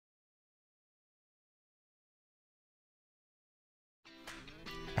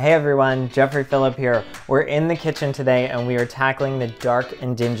Hey everyone, Jeffrey Phillip here. We're in the kitchen today and we are tackling the dark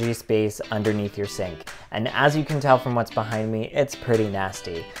and dingy space underneath your sink. And as you can tell from what's behind me, it's pretty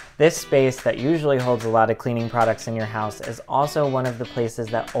nasty. This space that usually holds a lot of cleaning products in your house is also one of the places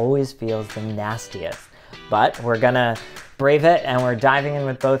that always feels the nastiest. But we're gonna brave it and we're diving in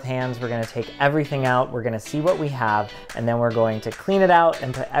with both hands. We're gonna take everything out, we're gonna see what we have, and then we're going to clean it out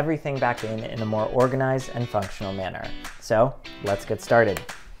and put everything back in a more organized and functional manner. So let's get started.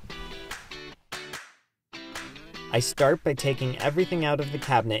 I start by taking everything out of the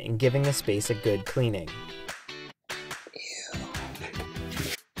cabinet and giving the space a good cleaning.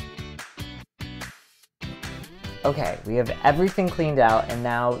 Okay, we have everything cleaned out, and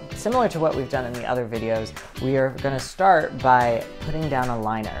now, similar to what we've done in the other videos, we are going to start by putting down a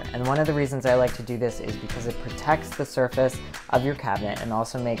liner. And one of the reasons I like to do this is because it protects the surface of your cabinet and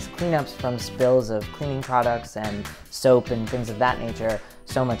also makes cleanups from spills of cleaning products and soap and things of that nature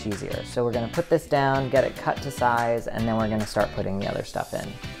so much easier. So we're going to put this down, get it cut to size, and then we're going to start putting the other stuff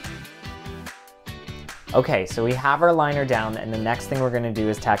in. Okay, so we have our liner down, and the next thing we're going to do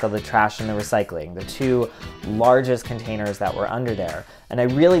is tackle the trash and the recycling, the two largest containers that were under there. And I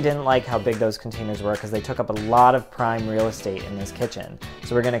really didn't like how big those containers were because they took up a lot of prime real estate in this kitchen.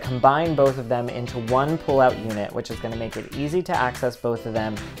 So we're going to combine both of them into one pull-out unit, which is going to make it easy to access both of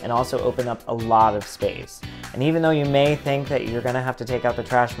them and also open up a lot of space. And even though you may think that you're going to have to take out the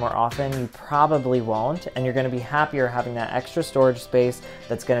trash more often, you probably won't, and you're going to be happier having that extra storage space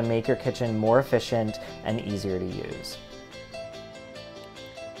that's going to make your kitchen more efficient and easier to use.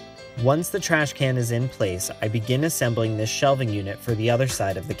 Once the trash can is in place, I begin assembling this shelving unit for the other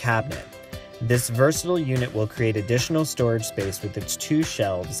side of the cabinet. This versatile unit will create additional storage space with its two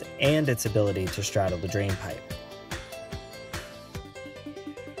shelves and its ability to straddle the drain pipe.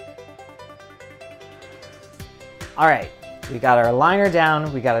 All right, we got our liner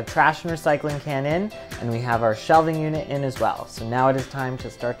down, we got a trash and recycling can in, and we have our shelving unit in as well. So now it is time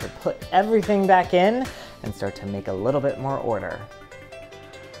to start to put everything back in and start to make a little bit more order.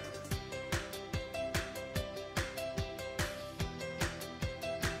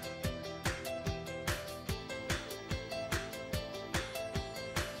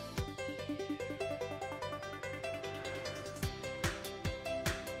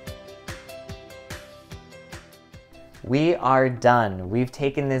 We are done. We've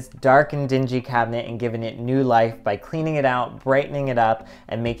taken this dark and dingy cabinet and given it new life by cleaning it out, brightening it up,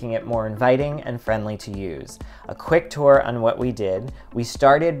 and making it more inviting and friendly to use. A quick tour on what we did. We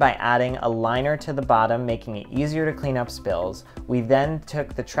started by adding a liner to the bottom, making it easier to clean up spills. We then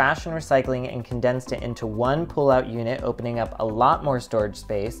took the trash and recycling and condensed it into one pull-out unit, opening up a lot more storage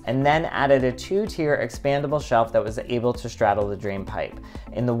space, and then added a two-tier expandable shelf that was able to straddle the drain pipe.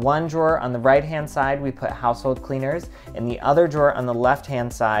 In the one drawer on the right-hand side, we put household cleaners. In the other drawer on the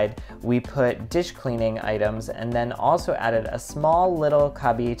left-hand side, we put dish cleaning items, and then also added a small little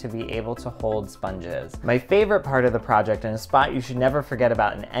cubby to be able to hold sponges. My favorite part of the project, and a spot you should never forget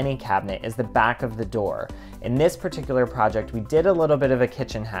about in any cabinet, is the back of the door. In this particular project, we did a little bit of a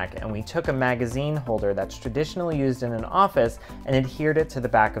kitchen hack, and we took a magazine holder that's traditionally used in an office and adhered it to the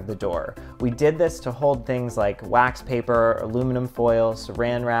back of the door. We did this to hold things like wax paper, aluminum foil,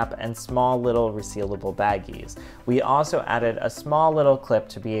 saran wrap, and small little resealable baggies. We also added a small little clip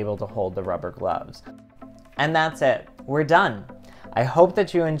to be able to hold the rubber gloves. And that's it. We're done. I hope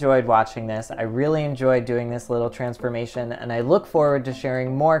that you enjoyed watching this. I really enjoyed doing this little transformation, and I look forward to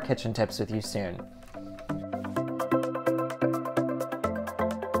sharing more kitchen tips with you soon.